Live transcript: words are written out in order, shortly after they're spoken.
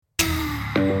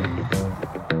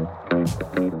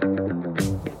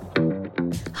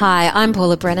Hi, I'm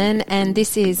Paula Brennan, and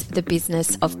this is The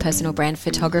Business of Personal Brand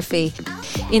Photography.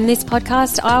 In this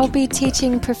podcast, I'll be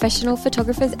teaching professional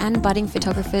photographers and budding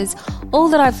photographers all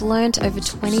that I've learnt over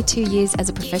 22 years as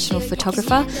a professional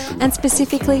photographer, and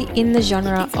specifically in the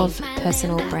genre of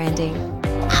personal branding.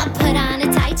 I put on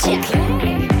a tight jacket.